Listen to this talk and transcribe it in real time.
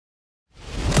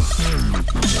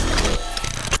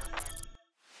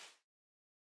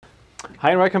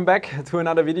Hi and welcome back to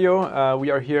another video.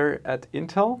 We are here at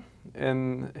Intel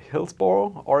in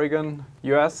Hillsboro, Oregon,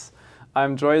 US.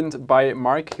 I'm joined by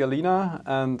Mark Galina,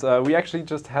 and we actually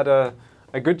just had a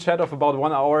good chat of about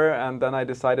 1 hour, and then I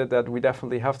decided that we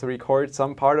definitely have to record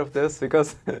some part of this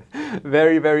because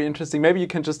very, very interesting. Maybe you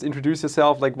can just introduce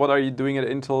yourself, like what are you doing at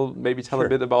Intel? Maybe tell a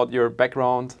bit about your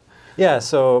background. Yeah,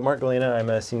 so Mark Galina,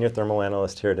 I'm a senior thermal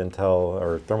analyst here at Intel,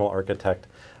 or thermal architect.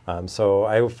 So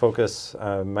I focus,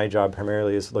 my job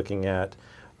primarily is looking at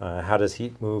how does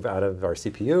heat move out of our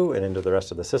CPU and into the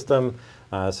rest of the system.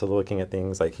 So looking at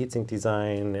things like heatsink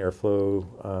design,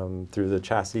 airflow through the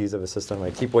chassis of a system.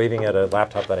 I keep waving at a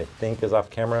laptop that I think is off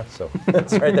camera, so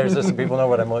it's right there just so people know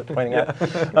what I'm pointing at.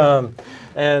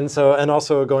 And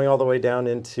also going all the way down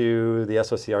into the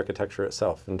SoC architecture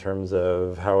itself in terms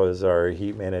of how is our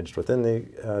heat managed within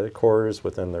the cores,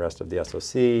 within the rest of the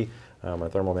SoC, our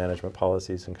thermal management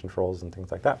policies and controls and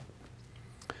things like that.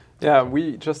 Yeah,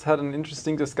 we just had an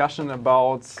interesting discussion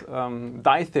about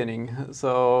die thinning.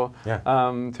 So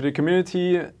to the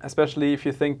community, especially if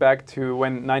you think back to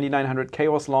when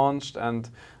 9900K was launched and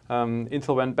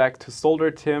Intel went back to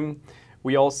solder TIM,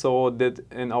 we also did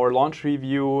in our launch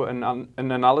review an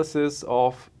analysis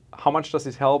of how much does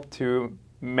it help to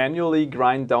manually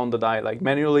grind down the die, like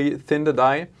manually thin the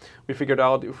die. We figured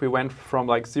out if we went from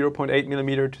like 0.8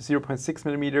 millimeter to 0.6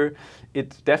 millimeter,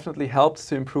 it definitely helps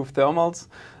to improve thermals.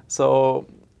 So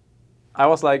I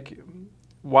was like,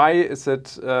 why is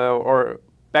it, or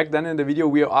back then in the video,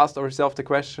 we asked ourselves the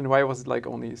question, why was it like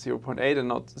only 0.8 and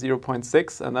not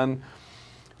 0.6? And then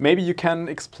maybe you can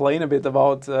explain a bit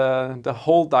about the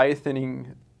whole die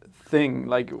thinning thing.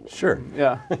 Like, sure.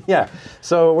 Yeah. Yeah.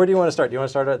 So where do you want to start? Do you want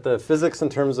to start at the physics in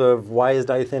terms of why is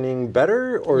die thinning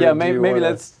better? Or yeah, maybe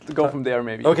let's go from there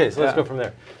maybe. Okay, so let's go from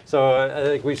there.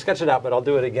 So we sketched it out, but I'll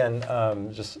do it again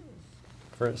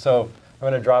so I'm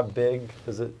going to draw big.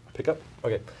 Does it pick up?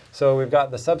 Okay. So we've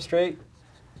got the substrate,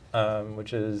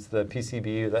 which is the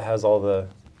PCB that has all the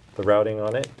routing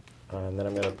on it. And then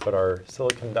I'm going to put our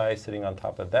silicon die sitting on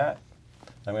top of that.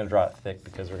 I'm going to draw it thick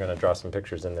because we're going to draw some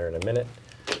pictures in there in a minute.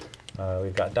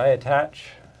 We've got die attach.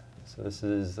 So this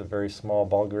is a very small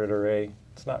ball grid array.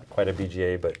 It's not quite a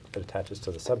BGA, but it attaches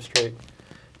to the substrate.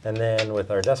 And then with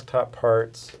our desktop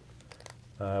parts,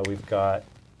 we've got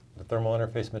the thermal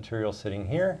interface material sitting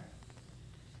here.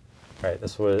 Right,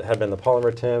 this had been the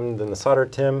polymer TIM, then the solder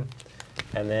TIM,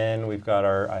 and then we've got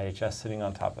our IHS sitting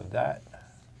on top of that.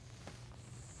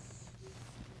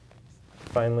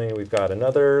 Finally, we've got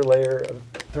another layer of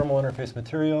thermal interface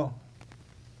material.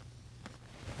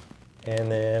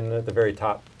 And then at the very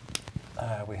top,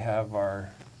 we have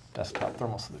our desktop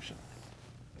thermal solution.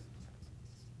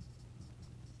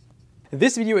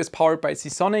 This video is powered by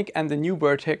Seasonic and the new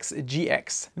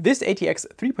Vertex-GX. This ATX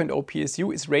 3.0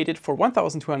 PSU is rated for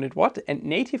 1200 watt and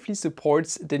natively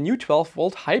supports the new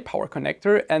 12-volt high power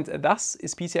connector and thus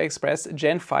is PCI Express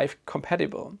Gen 5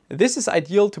 compatible. This is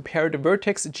ideal to pair the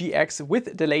Vertex-GX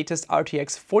with the latest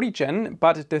RTX 40 Gen,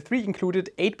 but the 3 included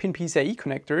 8-pin PCIe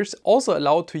connectors also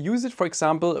allow to use it, for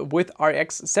example, with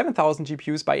RX 7000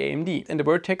 GPUs by AMD. And the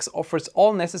Vertex offers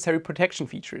all necessary protection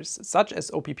features, such as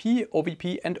OPP,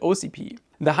 OVP and OCP.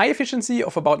 The high efficiency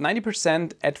of about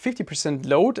 90% at 50%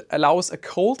 load allows a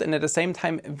cold and at the same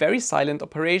time very silent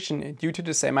operation due to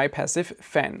the semi-passive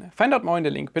fan. Find out more in the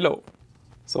link below.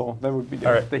 So that would be the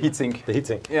heatsink. The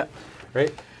heatsink. Yeah.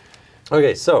 Right.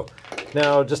 Okay, so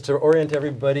now just to orient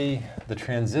everybody, the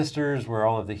transistors where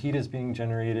all of the heat is being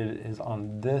generated is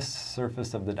on this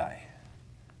surface of the die.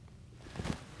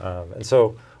 And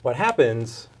so what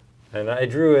happens, and I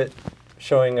drew it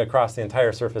showing across the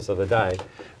entire surface of the die,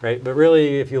 right? But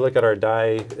really, if you look at our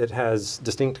die, it has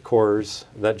distinct cores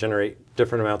that generate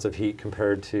different amounts of heat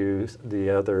compared to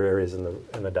the other areas in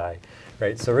the die,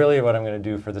 right? So really what I'm going to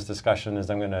do for this discussion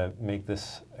is I'm going to make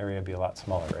this area be a lot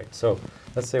smaller, right? So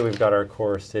let's say we've got our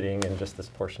core sitting in just this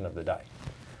portion of the die.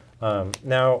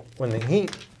 Now, when the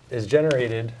heat is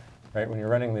generated, right, when you're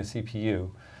running the CPU,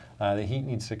 the heat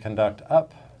needs to conduct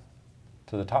up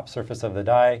to the top surface of the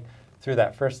die, through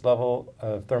that first level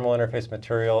of thermal interface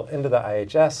material into the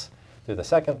IHS, through the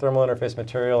second thermal interface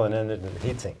material, and then into the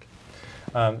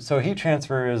heatsink. So heat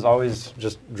transfer is always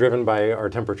just driven by our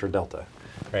temperature delta,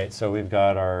 right? So we've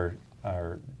got our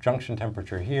junction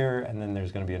temperature here, and then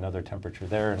there's going to be another temperature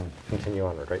there, and continue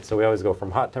onward, right? So we always go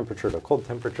from hot temperature to cold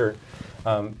temperature,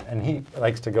 and heat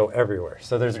likes to go everywhere.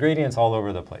 So there's gradients all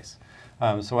over the place.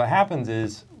 So what happens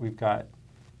is we've got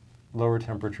lower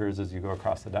temperatures as you go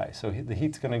across the die. So the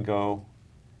heat's going to go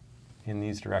in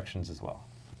these directions as well.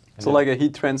 And so like a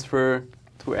heat transfer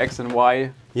to X and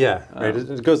Y? Yeah, right.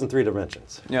 It goes in 3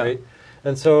 dimensions, yeah. right?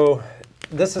 And so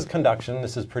this is conduction.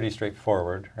 This is pretty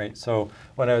straightforward, right? So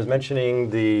when I was mentioning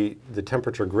the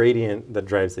temperature gradient that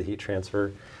drives the heat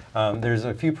transfer, there's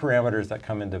a few parameters that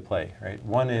come into play, right?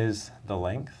 One is the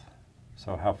length.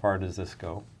 So how far does this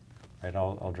go, right?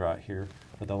 I'll draw it here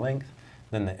for the length.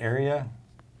 Then the area,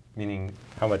 meaning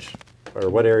how much or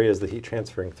what area is the heat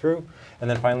transferring through. And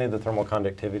then finally the thermal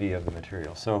conductivity of the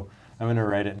material. So I'm going to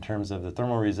write it in terms of the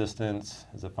thermal resistance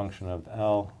as a function of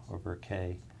L over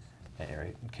K.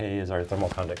 Right? K is our thermal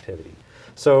conductivity.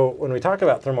 So when we talk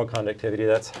about thermal conductivity,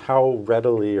 that's how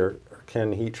readily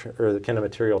can a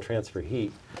material transfer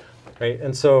heat, right?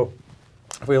 And so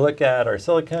if we look at our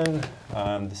silicon,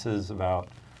 this is about,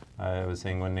 I was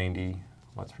saying 190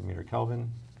 watts per meter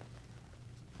Kelvin.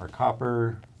 Our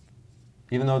copper,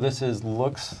 even though this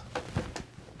looks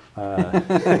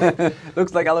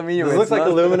looks like aluminum. It looks like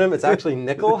aluminum. It's actually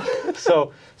nickel.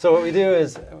 So what we do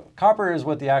is, copper is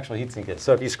what the actual heatsink is.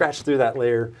 So if you scratch through that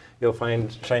layer, you'll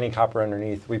find shiny copper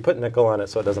underneath. We put nickel on it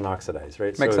so it doesn't oxidize,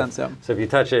 right? Makes sense, yeah. So if you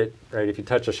touch it, right, if you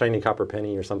touch a shiny copper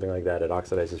penny or something like that, it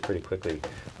oxidizes pretty quickly.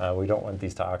 We don't want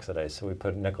these to oxidize, so we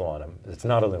put nickel on them. It's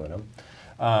not aluminum.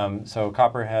 So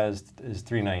copper is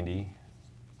 390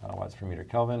 watts per meter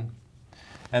Kelvin.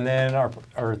 And then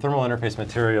our thermal interface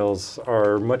materials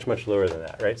are much, much lower than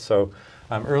that, right? So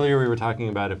earlier we were talking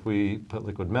about if we put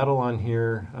liquid metal on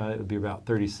here, it would be about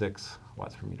 36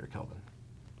 watts per meter Kelvin.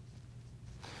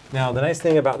 Now, the nice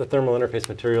thing about the thermal interface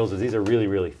materials is these are really,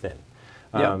 really thin.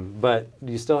 But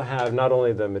you still have not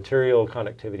only the material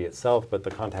conductivity itself, but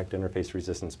the contact interface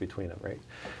resistance between them,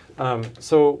 right?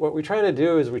 So what we try to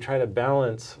do is we try to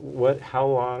balance how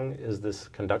long is this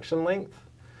conduction length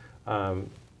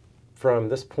from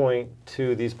this point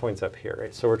to these points up here,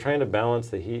 right? So we're trying to balance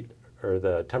the heat or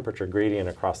the temperature gradient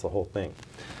across the whole thing.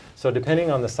 So depending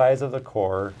on the size of the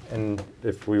core, and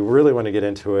if we really want to get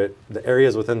into it, the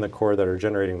areas within the core that are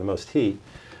generating the most heat,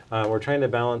 we're trying to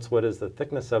balance what is the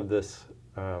thickness of this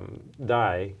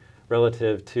die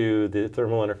relative to the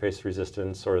thermal interface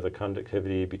resistance or the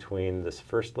conductivity between this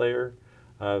first layer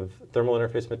of thermal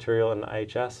interface material and the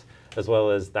IHS, as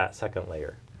well as that second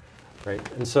layer,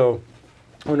 right? And so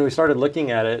when we started looking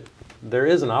at it, there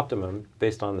is an optimum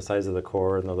based on the size of the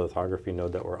core and the lithography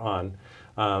node that we're on,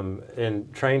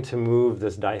 and trying to move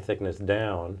this die thickness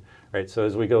down, right? So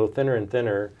as we go thinner and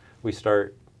thinner, we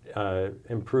start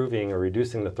improving or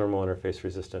reducing the thermal interface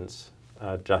resistance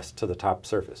just to the top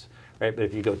surface, right? But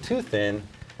if you go too thin,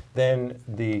 then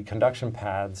the conduction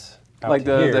pads like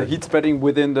the heat spreading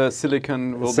within the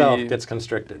silicon will gets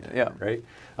constricted, yeah, right?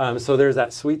 So there's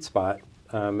that sweet spot.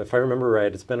 If I remember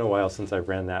right, it's been a while since I've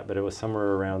ran that, but it was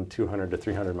somewhere around 200 to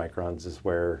 300 microns is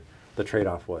where the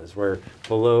trade-off was. Where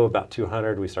below about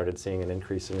 200, we started seeing an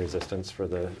increase in resistance for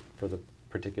the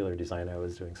particular design I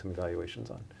was doing some evaluations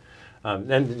on.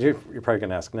 And you're probably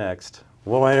going to ask next,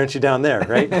 well, why aren't you down there,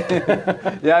 right?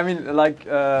 Yeah, I mean, like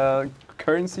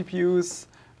current CPUs,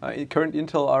 current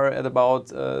Intel are at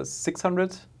about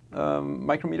 600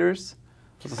 micrometers.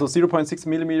 So 0.6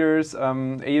 millimeters,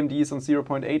 AMD is on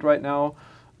 0.8 right now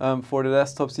for the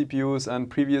desktop CPUs, and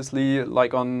previously,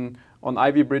 like on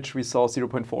Ivy Bridge, we saw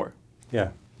 0.4. Yeah.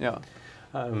 Yeah.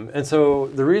 And so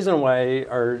the reason why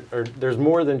there's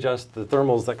more than just the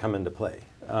thermals that come into play,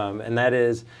 and that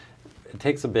is it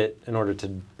takes a bit in order to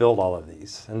build all of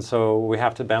these. And so we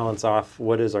have to balance off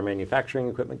what is our manufacturing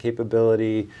equipment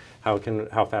capability, how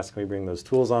fast can we bring those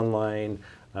tools online.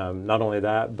 Not only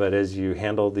that, but as you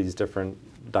handle these different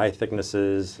die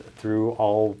thicknesses through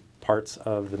all parts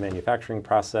of the manufacturing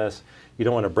process, you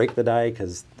don't want to break the die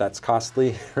because that's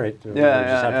costly, right? Yeah, you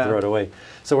just have to throw it away.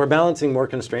 So we're balancing more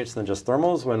constraints than just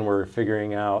thermals when we're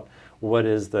figuring out what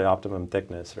is the optimum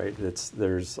thickness, right?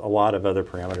 There's a lot of other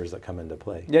parameters that come into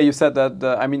play. Yeah, you said that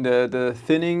the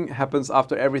thinning happens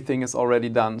after everything is already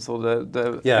done. So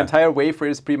the entire wafer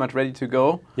is pretty much ready to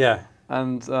go. Yeah.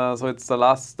 And so it's the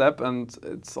last step, and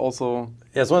it's also...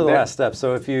 Yeah, it's one of the last steps.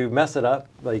 So if you mess it up,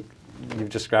 like you've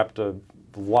just scrapped a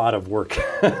lot of work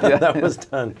that was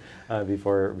done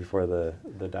before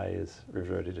the die is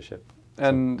ready to ship.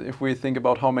 And if we think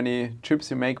about how many chips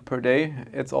you make per day,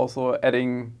 it's also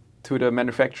adding to the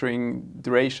manufacturing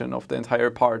duration of the entire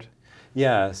part.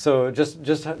 Yeah, so just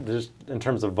in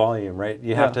terms of volume, right?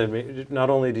 You have to, not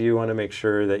only do you want to make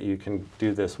sure that you can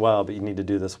do this well, but you need to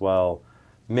do this well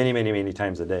many, many, many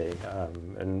times a day.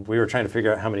 And we were trying to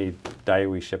figure out how many die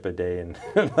we ship a day, and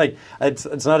like it's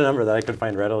not a number that I could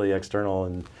find readily external,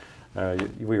 and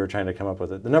we were trying to come up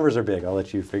with it. The numbers are big. I'll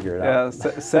let you figure it out.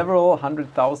 Several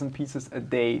 100,000 pieces a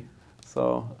day.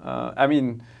 So I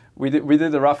mean, we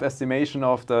did a rough estimation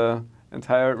of the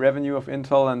entire revenue of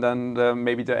Intel, and then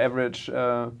maybe the average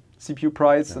CPU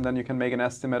price, and then you can make an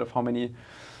estimate of how many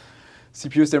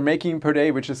CPUs they're making per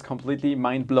day, which is completely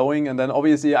mind-blowing. And then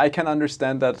obviously I can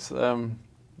understand that,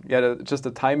 just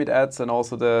the time it adds and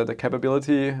also the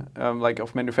capability like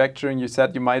of manufacturing. You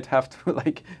said you might have to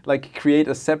like create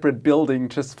a separate building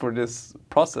just for this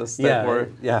process.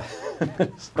 Yeah.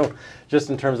 So just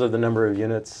in terms of the number of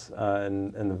units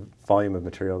and the volume of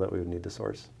material that we would need to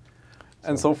source.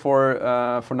 And so for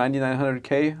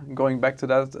 9900K, going back to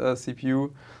that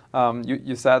CPU,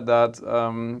 you said that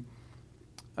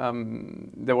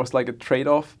there was like a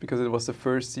trade-off because it was the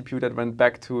first CPU that went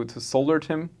back to soldered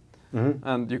him,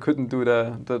 and you couldn't do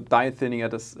the die thinning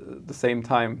at the same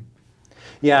time.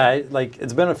 Yeah,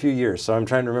 it's been a few years, so I'm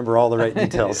trying to remember all the right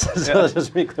details. So let's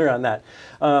just be clear on that.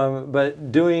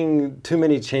 But doing too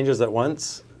many changes at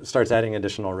once starts adding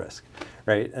additional risk.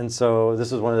 Right, and so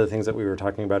this is one of the things that we were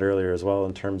talking about earlier as well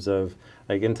in terms of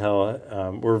like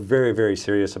Intel, we're very, very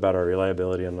serious about our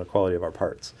reliability and the quality of our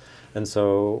parts. And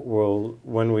so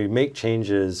when we make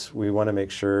changes, we want to make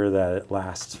sure that it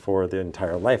lasts for the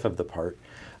entire life of the part,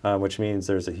 which means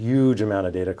there's a huge amount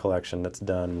of data collection that's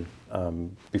done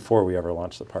before we ever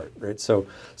launch the part, right? So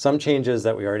some changes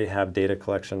that we already have data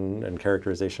collection and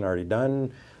characterization already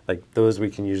done, like those we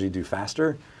can usually do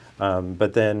faster,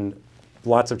 but then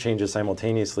lots of changes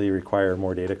simultaneously require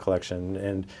more data collection.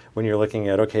 And when you're looking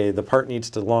at, okay, the part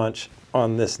needs to launch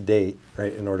on this date,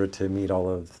 right, in order to meet all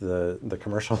of the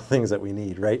commercial things that we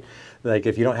need, right? Like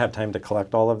if you don't have time to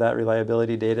collect all of that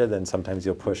reliability data, then sometimes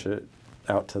you'll push it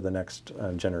out to the next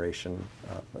generation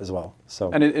as well.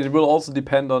 So, and it will also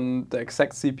depend on the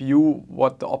exact CPU,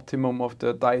 what the optimum of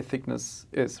the die thickness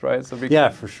is, right? So yeah,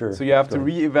 for sure. So you have to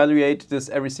reevaluate this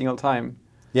every single time.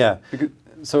 Yeah.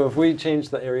 So if we change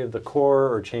the area of the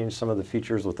core or change some of the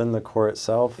features within the core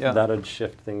itself, that would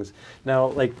shift things. Now,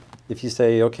 like if you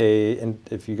say, okay, and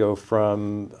if you go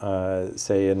from,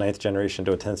 say, a 9th generation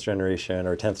to a 10th generation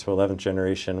or 10th to 11th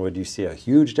generation, would you see a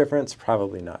huge difference?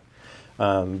 Probably not.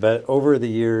 But over the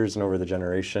years and over the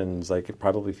generations, like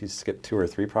probably if you skip 2 or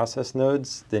 3 process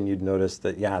nodes, then you'd notice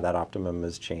that, that optimum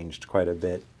has changed quite a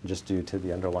bit just due to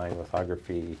the underlying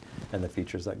lithography and the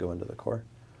features that go into the core.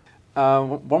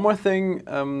 One more thing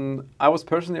I was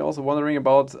personally also wondering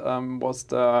about was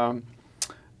the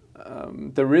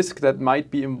risk that might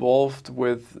be involved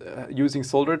with using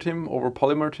solder TIM over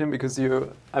polymer TIM, because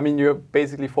you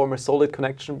basically form a solid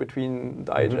connection between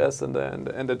the IHS and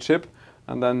the chip,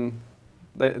 and then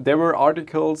there were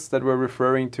articles that were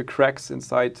referring to cracks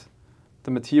inside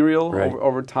the material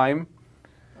over time.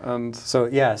 And so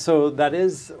that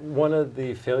is one of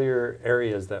the failure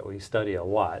areas that we study a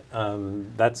lot.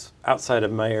 That's outside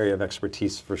of my area of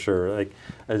expertise for sure. Like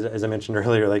as I mentioned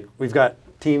earlier, like we've got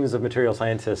teams of material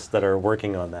scientists that are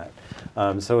working on that.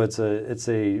 So it's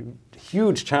a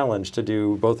huge challenge to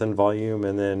do both in volume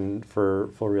and then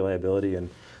for full reliability. And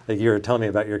like you were telling me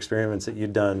about your experiments that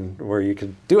you'd done where you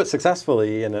could do it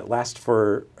successfully and it lasts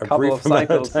for a brief amount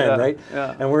of time, right?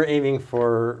 Yeah. And we're aiming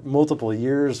for multiple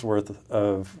years worth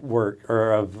of work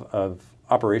or of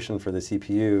operation for the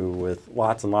CPU with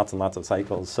lots and lots and lots of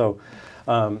cycles. So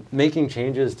making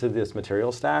changes to this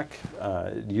material stack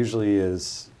usually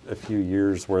is a few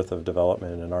years worth of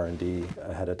development and R&D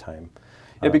ahead of time.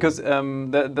 Yeah, because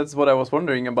that's what I was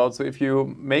wondering about. So if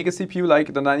you make a CPU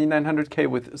like the 9900K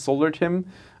with solder TIM,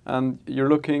 and you're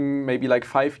looking maybe like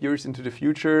 5 years into the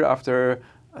future after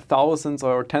thousands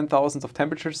or 10,000s of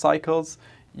temperature cycles,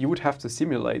 you would have to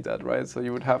simulate that, right? So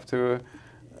you would have to...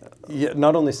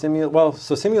 not only simulate, well,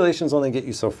 so simulations only get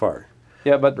you so far.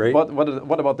 Yeah, but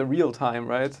what about the real time,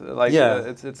 right? Like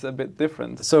it's a bit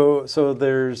different. So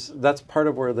that's part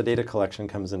of where the data collection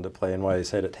comes into play and why I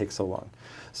said it takes so long.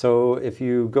 So if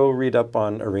you go read up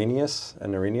on Arrhenius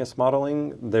and Arrhenius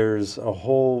modeling, there's a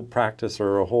whole practice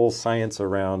or a whole science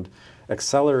around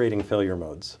accelerating failure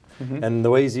modes. And the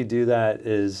ways you do that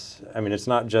is, it's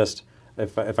not just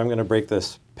if I'm going to break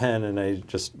this pen and I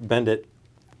just bend it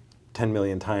 10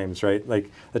 million times, right? Like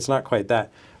it's not quite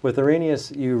that. With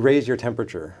Arrhenius, you raise your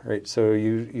temperature, right? So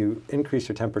you increase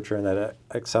your temperature and that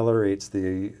accelerates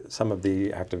some of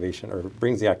the activation or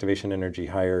brings the activation energy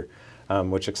higher,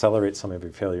 which accelerates some of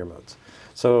your failure modes.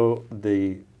 So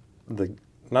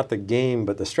not the game,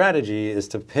 but the strategy is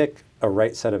to pick a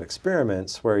right set of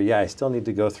experiments where, I still need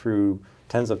to go through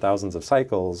tens of thousands of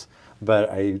cycles, but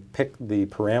I pick the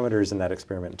parameters in that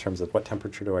experiment in terms of what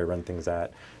temperature do I run things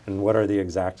at, and what are the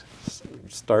exact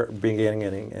beginning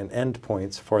and end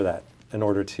points for that in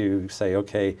order to say,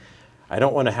 okay, I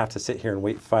don't want to have to sit here and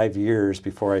wait 5 years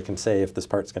before I can say if this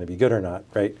part's going to be good or not,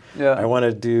 right? Yeah. I want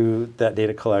to do that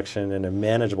data collection in a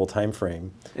manageable time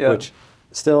frame, which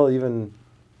still even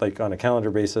like on a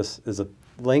calendar basis is a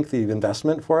lengthy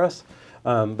investment for us.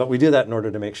 But we do that in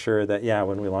order to make sure that, yeah,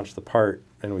 when we launch the part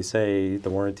and we say the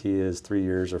warranty is 3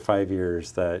 years or 5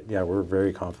 years, that, yeah, we're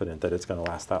very confident that it's going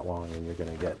to last that long and you're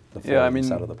going to get the full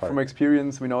use out of the part. From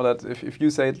experience, we know that if you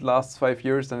say it lasts 5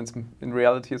 years, then it's in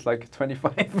reality it's like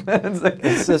 25.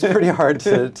 It's pretty hard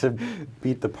to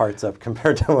beat the parts up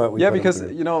compared to what we. Yeah, because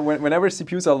you know, whenever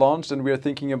CPUs are launched and we are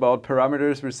thinking about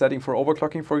parameters we're setting for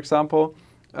overclocking, for example.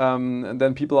 And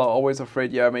then people are always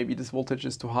afraid, yeah, maybe this voltage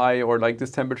is too high or like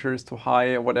this temperature is too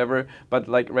high or whatever. But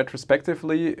like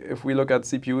retrospectively, if we look at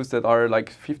CPUs that are like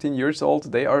 15 years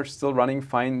old, they are still running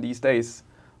fine these days.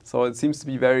 So it seems to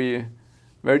be very,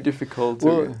 very difficult.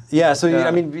 Well, yeah, so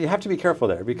I mean, you have to be careful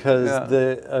there because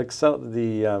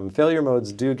the failure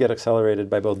modes do get accelerated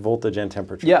by both voltage and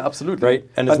temperature. Yeah, absolutely. Right,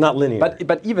 and it's not linear.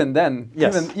 But even then,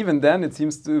 even then, it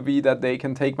seems to be that they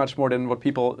can take much more than what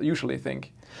people usually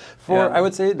think. I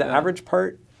would say the average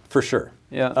part, for sure.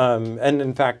 Yeah. And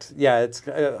in fact, yeah, it's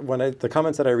the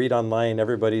comments that I read online,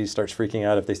 everybody starts freaking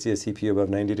out if they see a CPU above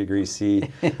 90 degrees C.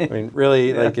 I mean,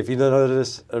 really, like if you don't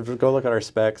notice, go look at our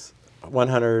specs.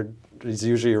 100 is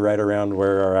usually right around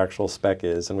where our actual spec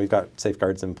is, and we've got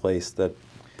safeguards in place that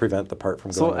prevent the part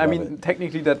from going above I mean,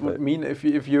 technically that would mean if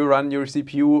you run your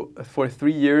CPU for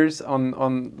 3 years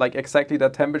on like exactly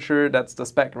that temperature, that's the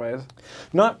spec, right?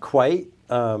 Not quite.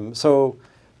 So,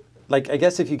 like, I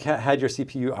guess if you had your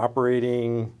CPU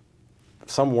operating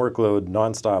some workload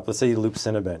nonstop, let's say you loop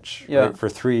Cinebench right, for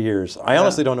 3 years, I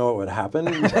honestly don't know what would happen.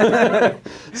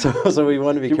 so we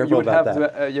want to be careful about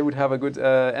that. You would have a good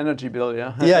energy bill,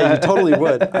 yeah? Yeah, you totally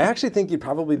would. I actually think you'd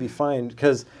probably be fine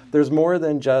because there's more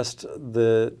than just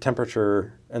the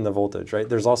temperature and the voltage, right?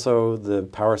 There's also the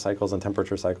power cycles and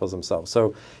temperature cycles themselves.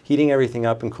 So heating everything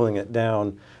up and cooling it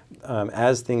down,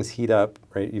 as things heat up,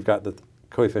 right, you've got the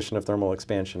coefficient of thermal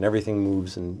expansion. Everything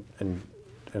moves and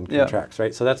contracts,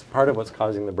 right? So that's part of what's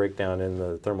causing the breakdown in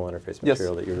the thermal interface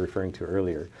material that you were referring to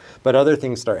earlier. But other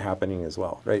things start happening as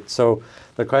well, right? So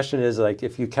the question is, like,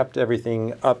 if you kept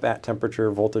everything up at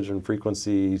temperature, voltage, and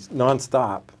frequency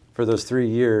nonstop for those 3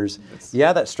 years,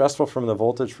 that's stressful from the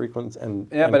voltage, frequency, and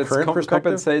but current it's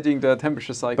compensating the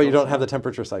temperature cycle. But you don't have the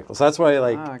temperature cycle. So that's why,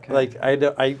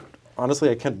 I honestly,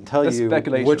 I can't tell you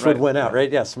which would win out,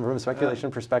 right? Yes, from a speculation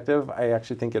perspective, I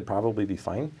actually think it'd probably be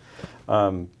fine.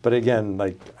 But again,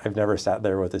 like, I've never sat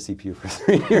there with a CPU for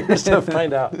 3 years to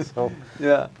find out. So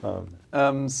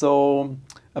so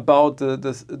about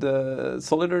the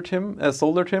solder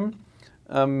TIM,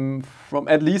 from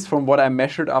at least from what I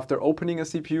measured after opening a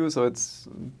CPU, so it's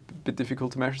a bit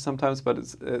difficult to measure sometimes, but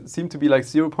it seemed to be like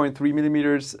 0.3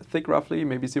 millimeters thick, roughly,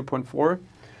 maybe 0.4.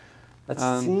 That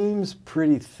seems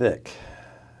pretty thick.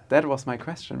 That was my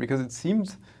question, because it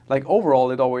seemed like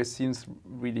overall it always seems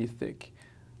really thick.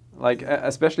 Like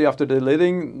especially after the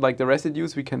lidding, like the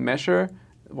residues we can measure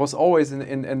was always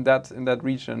in that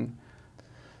region.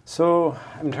 So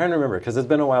I'm trying to remember, because it's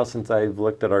been a while since I've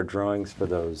looked at our drawings for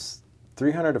those.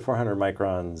 300 to 400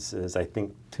 microns is, I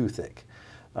think, too thick.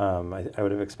 I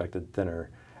would have expected thinner.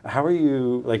 How are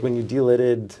you, like, when you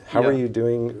delidded, how are you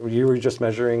doing? You were just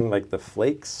measuring like the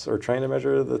flakes, or trying to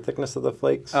measure the thickness of the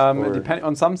flakes? Depending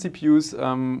on some CPUs,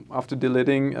 after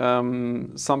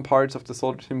delidding, some parts of the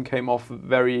solder TIM came off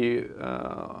very,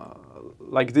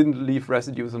 like, didn't leave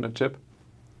residues on the chip.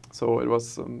 So it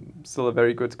was still a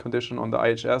very good condition on the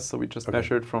IHS. So we just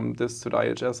measured from this to the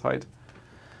IHS height.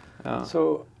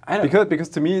 So I don't because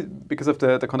to me, because of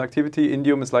the conductivity,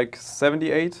 indium is like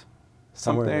 78,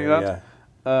 something like that. Yeah.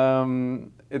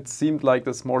 It seemed like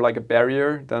that's more like a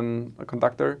barrier than a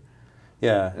conductor.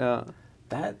 Yeah.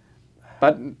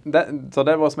 So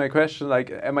that was my question.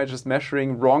 Like, am I just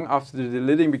measuring wrong after the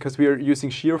delidding, because we are using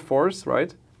shear force,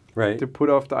 right? Right. To put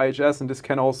off the IHS, and this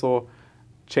can also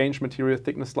change material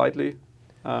thickness slightly.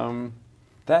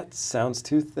 That sounds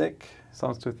too thick.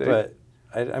 Sounds too thick. But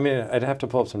I mean, I'd have to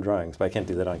pull up some drawings, but I can't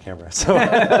do that on camera. So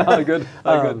good.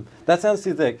 That sounds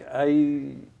too thick.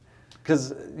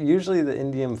 Because usually the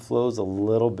indium flows a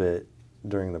little bit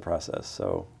during the process.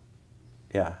 So,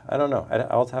 yeah, I don't know.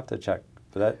 I'll have to check.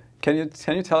 But that. Can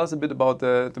you tell us a bit about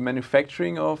the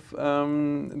manufacturing of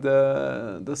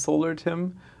the solder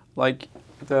TIM? Like,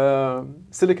 the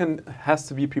silicon has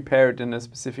to be prepared in a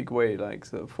specific way, like,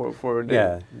 so for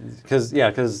the because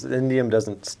indium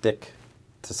doesn't stick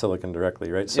to silicon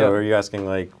directly, right? So are you asking,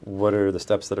 like, what are the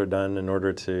steps that are done in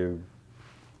order to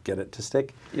get it to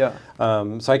stick? Yeah.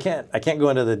 So I can't go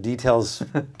into the details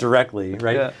directly,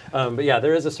 right? But yeah,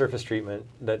 there is a surface treatment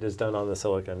that is done on the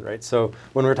silicon, right? So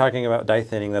when we're talking about die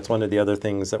thinning, that's one of the other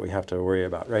things that we have to worry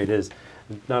about, right? Is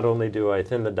not only do I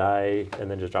thin the die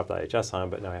and then just drop the IHS on,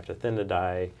 but now I have to thin the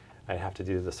die. I have to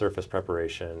do the surface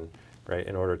preparation. right,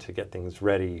 in order to get things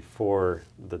ready for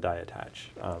the die attach.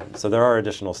 So there are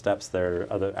additional steps there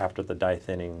after the die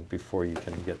thinning before you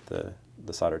can get the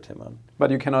solder TIM on.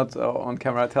 But you cannot on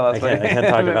camera tell us. I can't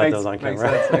talk about those on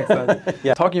camera. Makes sense.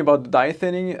 Yeah. Talking about the die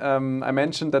thinning, I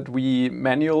mentioned that we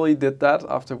manually did that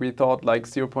after we thought like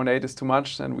 0.8 is too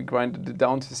much, and we grinded it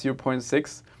down to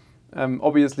 0.6.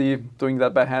 Obviously, doing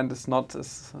that by hand is not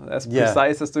as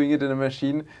precise as doing it in a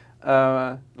machine.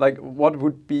 Like, what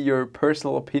would be your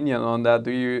personal opinion on that?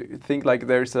 Do you think like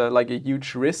there's a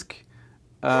huge risk?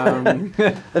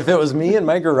 If it was me in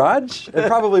my garage, it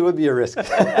probably would be a risk.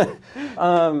 Well,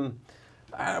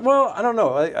 I don't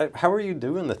know. How were you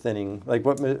doing the thinning? Like,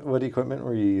 what equipment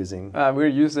were you using? We're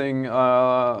using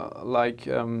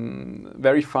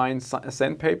very fine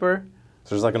sandpaper.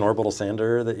 So there's like an orbital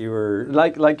sander that you were...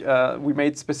 we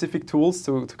made specific tools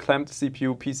to clamp the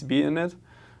CPU PCB in it,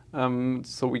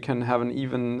 so we can have an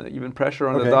even pressure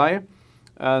on the die.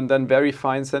 And then very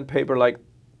fine sandpaper, like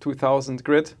 2000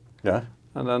 grit. Yeah.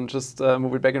 And then just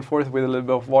move it back and forth with a little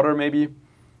bit of water, maybe.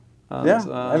 And,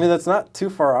 I mean, that's not too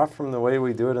far off from the way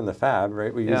we do it in the fab,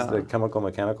 right? We use the chemical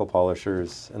mechanical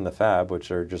polishers in the fab,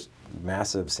 which are just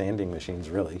massive sanding machines,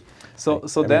 really. So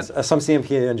some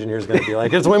CMP engineer is going to be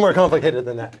like, it's way more complicated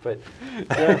than that. But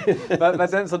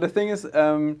but then, so the thing is,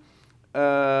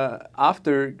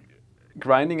 after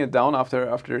grinding it down,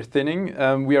 after thinning,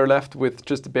 we are left with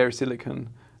just the bare silicon.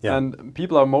 Yeah. And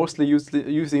people are mostly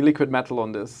using liquid metal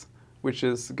on this, which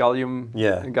is gallium.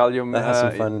 Yeah, gallium. That has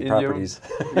some fun properties.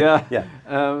 Yeah, yeah.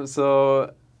 And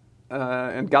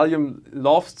gallium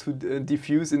loves to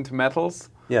diffuse into metals.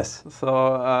 Yes.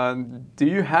 So, do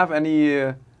you have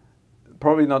any?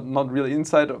 Probably not really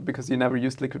insight because you never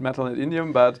used liquid metal in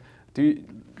indium, but do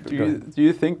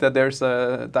you think that there's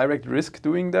a direct risk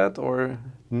doing that, or?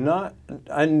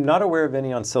 I'm not aware of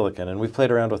any on silicon, and we've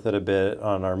played around with it a bit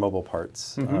on our mobile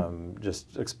parts,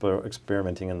 just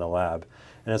experimenting in the lab.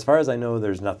 And as far as I know,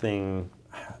 there's nothing.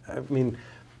 I mean,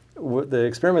 the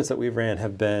experiments that we've ran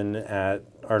have been at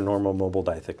our normal mobile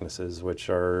die thicknesses, which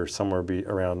are somewhere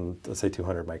around, let's say,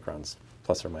 200 microns,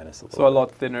 plus or minus a little. So a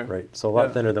lot thinner. Right. So a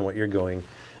lot thinner than what you're going.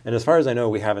 And as far as I know,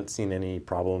 we haven't seen any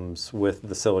problems with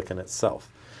the silicon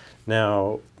itself.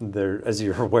 Now, as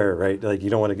you're aware, right, like you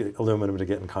don't want to get aluminum to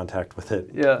get in contact with it.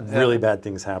 Yeah, really bad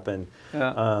things happen.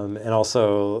 Yeah. And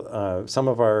also, some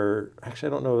of our, actually,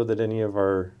 I don't know that any of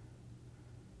our,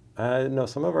 no,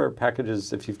 some of our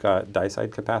packages, if you've got die side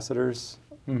capacitors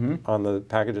on the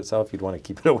package itself, you'd want to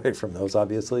keep it away from those,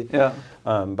 obviously. Yeah.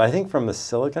 But I think from the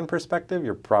silicon perspective,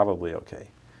 you're probably okay.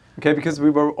 Okay, because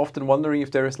we were often wondering if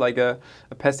there is like a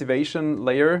passivation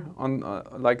layer on,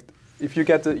 like, if you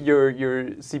get your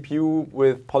CPU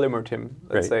with polymer TIM,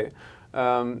 let's say,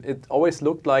 it always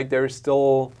looked like there is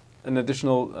still an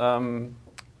additional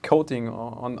coating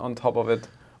on top of it,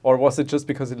 or was it just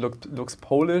because it looks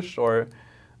polished, or?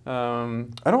 I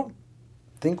don't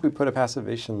think we put a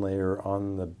passivation layer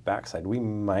on the backside. We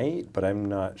might, but I'm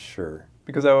not sure.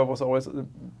 Because there was always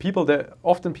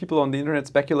often people on the internet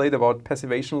speculate about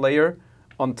passivation layer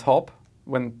on top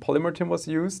when polymer TIM was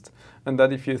used, and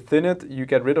that if you thin it, you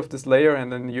get rid of this layer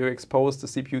and then you expose the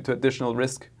CPU to additional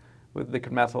risk with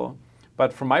liquid metal.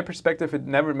 But from my perspective, it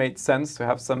never made sense to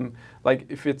have some, like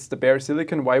if it's the bare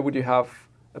silicon, why would you have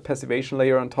a passivation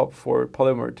layer on top for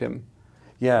polymer TIM?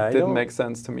 Yeah, it didn't make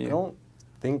sense to me. I don't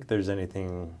think there's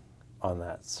anything on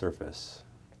that surface.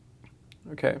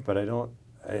 Okay. But I don't,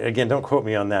 again, don't quote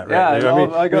me on that, right? Yeah,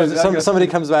 I mean, somebody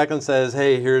comes back and says,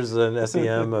 hey, here's an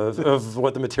SEM of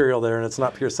what the material there, and it's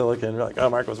not pure silicon. You're like, oh,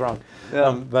 Mark was wrong.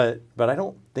 Yeah. But I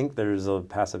don't think there's a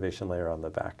passivation layer on the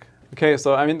back. Okay,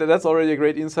 so I mean, that's already a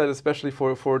great insight, especially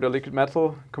for the liquid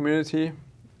metal community.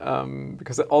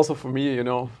 Because also for me, you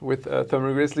know, with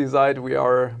Thermal Grizzly side, we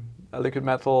are a liquid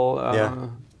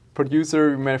metal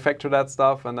producer, we manufacture that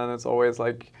stuff, and then it's always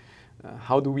like,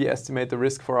 how do we estimate the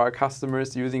risk for our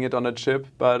customers using it on a chip?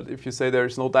 But if you say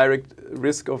there's no direct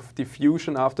risk of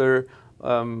diffusion after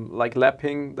like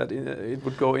lapping, that it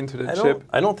would go into the chip?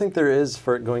 I don't think there is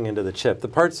for it going into the chip. The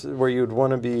parts where you'd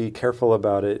want to be careful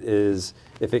about it is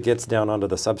if it gets down onto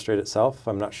the substrate itself.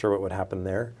 I'm not sure what would happen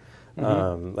there.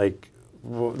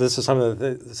 This is some of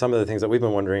the things that we've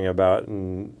been wondering about,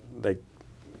 and like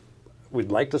we'd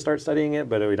like to start studying it,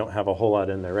 but we don't have a whole lot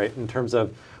in there, right? In terms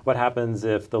of what happens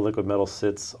if the liquid metal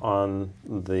sits on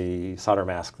the solder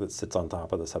mask that sits on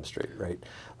top of the substrate, right?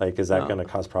 Like, is that going to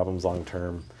cause problems long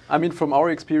term? I mean, from our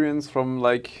experience, from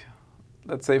like,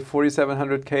 let's say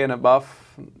 4700K and above,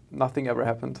 nothing ever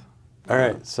happened. All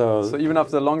right, so even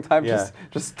after a long time,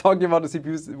 just talking about the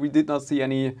CPUs, we did not see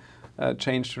any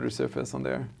change to the surface on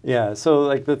there? Yeah, so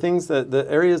like the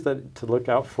areas that to look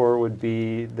out for would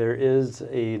be, there is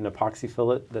an epoxy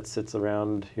fillet that sits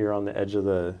around here on the edge of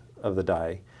the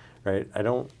die, right? I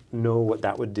don't know what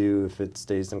that would do if it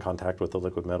stays in contact with the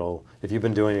liquid metal. If you've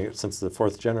been doing it since the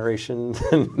 4th generation,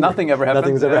 then nothing's ever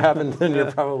happened, then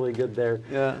you're probably good there.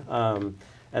 Yeah.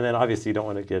 And then obviously you don't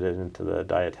want to get it into the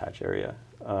die attach area.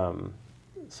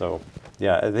 So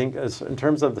yeah, I think in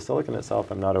terms of the silicon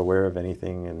itself, I'm not aware of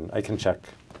anything, and I can check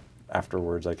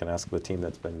afterwards. I can ask the team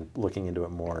that's been looking into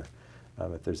it more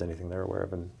if there's anything they're aware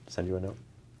of, and send you a note.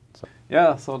 So.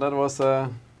 Yeah, so that was a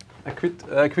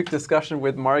quick discussion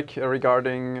with Mark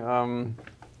regarding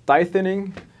die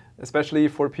thinning, especially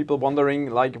for people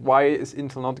wondering like why is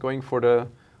Intel not going for the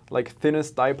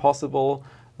thinnest die possible.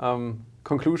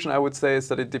 Conclusion, I would say, is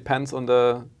that it depends on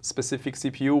the specific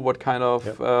CPU, what kind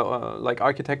of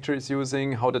architecture it's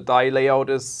using, how the die layout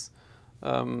is,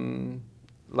 how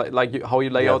you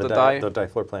lay out the die. The die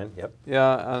floor plan, yep.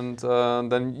 Yeah, and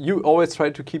then you always try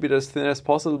to keep it as thin as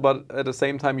possible, but at the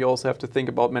same time you also have to think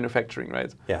about manufacturing,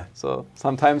 right? Yeah. So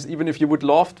sometimes even if you would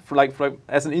love,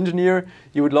 as an engineer,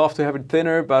 you would love to have it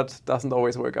thinner, but doesn't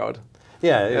always work out.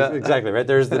 Yeah, exactly, right?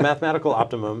 There's the mathematical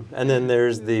optimum, and then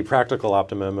there's the practical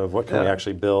optimum of what can we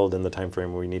actually build in the time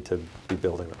frame we need to be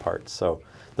building the parts. So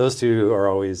those two are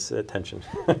always at tension.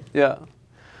 Yeah.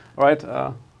 All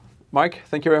right. Mark,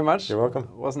 thank you very much. You're welcome.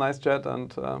 It was a nice chat,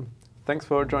 and thanks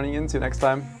for joining in. See you next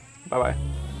time. Bye-bye.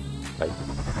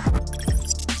 Bye.